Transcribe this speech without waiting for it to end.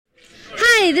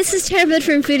Hi, this is Tara Wood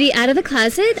from Foodie Out of the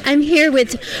Closet. I'm here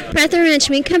with Prather Ranch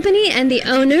Meat Company and the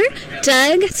owner,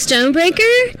 Doug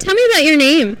Stonebreaker. Tell me about your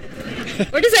name.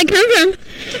 Where does that come from?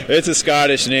 It's a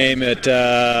Scottish name.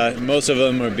 Most of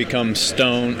them have become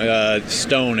Stone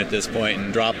at this point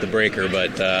and dropped the breaker,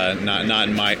 but not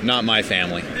my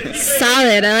family.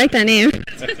 Solid. I like that name.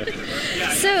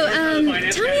 So,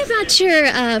 tell me about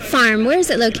your farm. Where is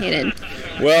it located?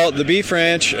 Well, the beef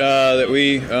ranch that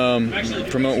we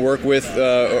work with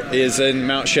is in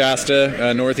Mount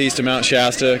Shasta, northeast of Mount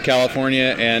Shasta,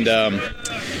 California, and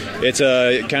it's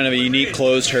a kind of a unique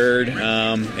closed herd,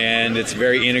 and it's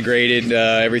very integrated.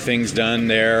 Everything's done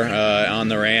there on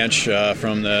the ranch,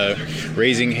 from the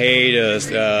raising hay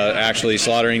to actually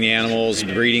slaughtering the animals,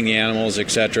 breeding the animals,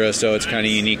 etc. So it's kind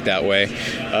of unique that way.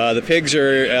 The pigs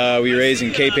we raise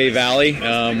in Capay Valley.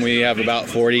 We have about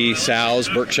 40 sows,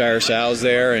 Berkshire sows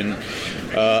there, and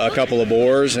a couple of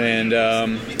boars, and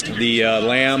the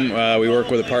lamb. We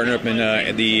work with a partner up in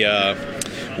the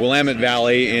Willamette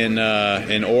Valley in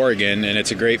Oregon, and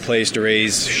it's a great place to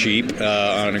raise sheep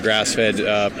on a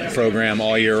grass-fed program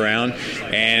all year round.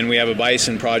 And we have a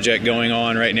bison project going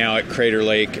on right now at Crater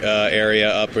Lake area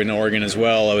up in Oregon as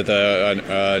well, with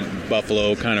a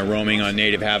buffalo kind of roaming on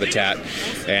native habitat.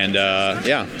 And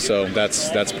so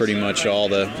that's pretty much all.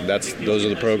 Those are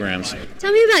the programs.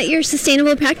 Tell me about your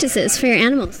sustainable practices for your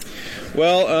animals.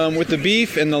 Well, with the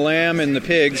beef and the lamb and the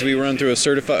pigs, we run through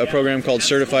a program called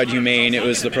Certified Humane. It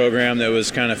was the program that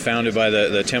was kind of founded by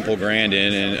the Temple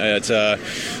Grandin, and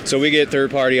so we get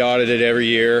third-party audited every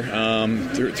year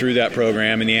through that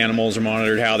program, and the animals are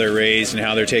monitored, how they're raised and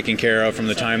how they're taken care of from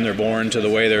the time they're born to the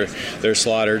way they're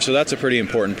slaughtered. So that's a pretty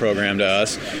important program to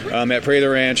us. At Prather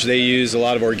Ranch, they use a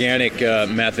lot of organic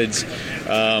methods.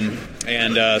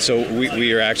 So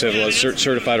we are actually have a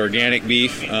certified organic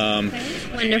beef.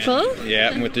 Wonderful.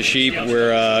 Yeah, and with the sheep,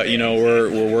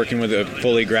 we're working with a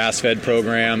fully grass-fed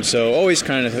program. So always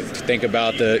kind of think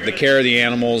about the care of the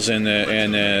animals and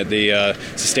the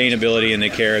sustainability and the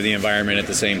care of the environment at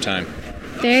the same time.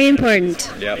 Very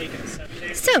important. Yep.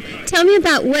 So tell me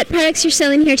about what products you're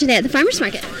selling here today at the farmers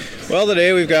market. Well,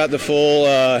 today we've got the full,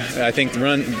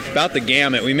 run about the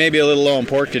gamut. We may be a little low on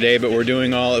pork today, but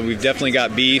we've definitely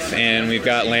got beef, and we've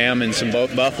got lamb and some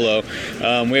buffalo.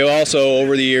 We've also,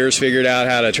 over the years, figured out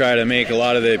how to try to make a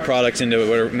lot of the products into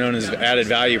what are known as added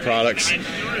value products.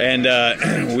 And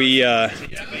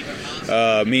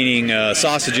meaning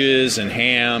sausages and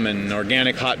ham and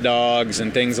organic hot dogs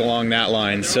and things along that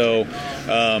line. So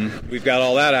we've got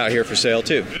all that out here for sale,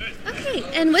 too. Okay,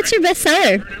 and what's your best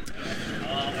seller?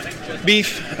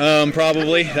 Beef,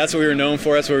 probably. That's what we were known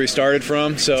for. That's where we started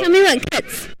from. So tell me about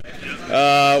cuts.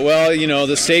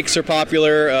 The steaks are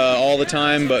popular all the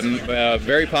time, but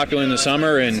very popular in the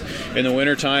summer, and in the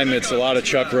wintertime it's a lot of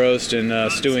chuck roast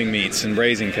and stewing meats and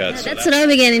braising cuts. That's what I'll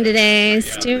be getting today,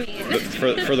 stewing.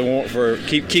 For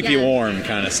keep you warm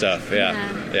kind of stuff.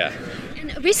 Yeah.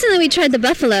 And recently we tried the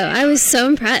buffalo. I was so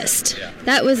impressed. Yeah.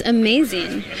 That was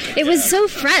amazing. It was so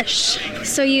fresh.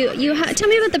 So tell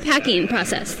me about the packing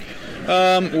process.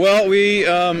 We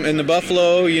in the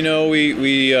buffalo,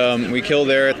 we kill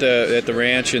there at the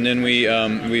ranch, and then we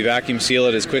vacuum seal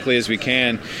it as quickly as we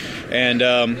can. And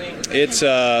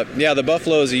the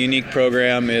buffalo is a unique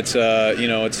program. It's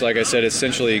it's like I said,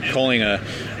 essentially culling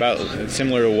about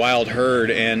similar to a wild herd.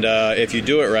 And if you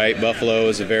do it right, buffalo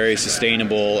is a very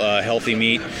sustainable, healthy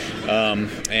meat. Well,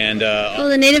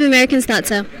 the Native Americans thought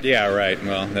so. Yeah, right.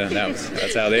 Well,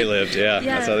 that's how they lived. Yeah,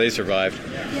 that's how they survived.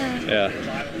 Yeah.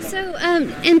 So,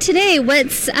 and today,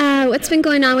 what's been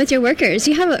going on with your workers?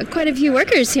 You have quite a few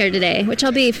workers here today, which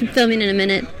I'll be filming in a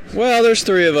minute. Well, there's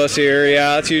 3 of us here.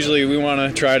 Yeah, it's usually we want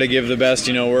to try to give the best.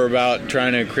 We're about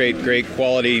trying to create great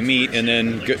quality meat and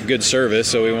then good service.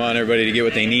 So we want everybody to get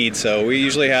what they need. So we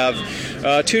usually have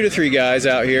 2 to 3 guys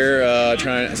out here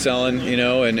selling,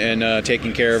 and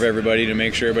taking care of everybody to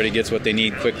make sure everybody gets what they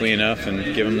need quickly enough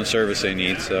and give them the service they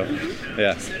need. So,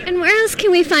 yeah. And where else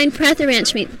can we find Prather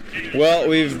Ranch meat? Well,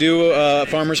 we do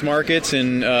farmers markets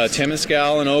in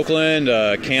Temescal in Oakland,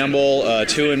 Campbell,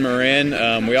 2 in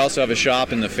Marin. We also have a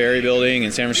shop in the Ferry Building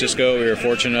in San Francisco. We were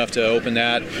fortunate enough to open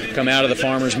that, come out of the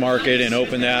farmers market and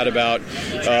open that about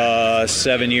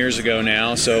 7 years ago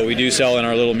now. So we do sell in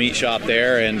our little meat shop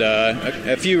there, and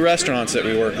a few restaurants that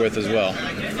we work with as well.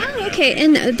 Oh, okay.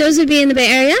 And those would be in the Bay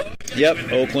Area?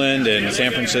 Yep, Oakland and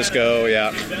San Francisco,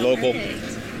 local.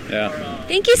 Yeah.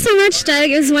 Thank you so much, Doug.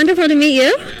 It was wonderful to meet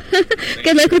you.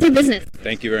 Good luck with your business.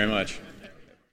 Thank you very much.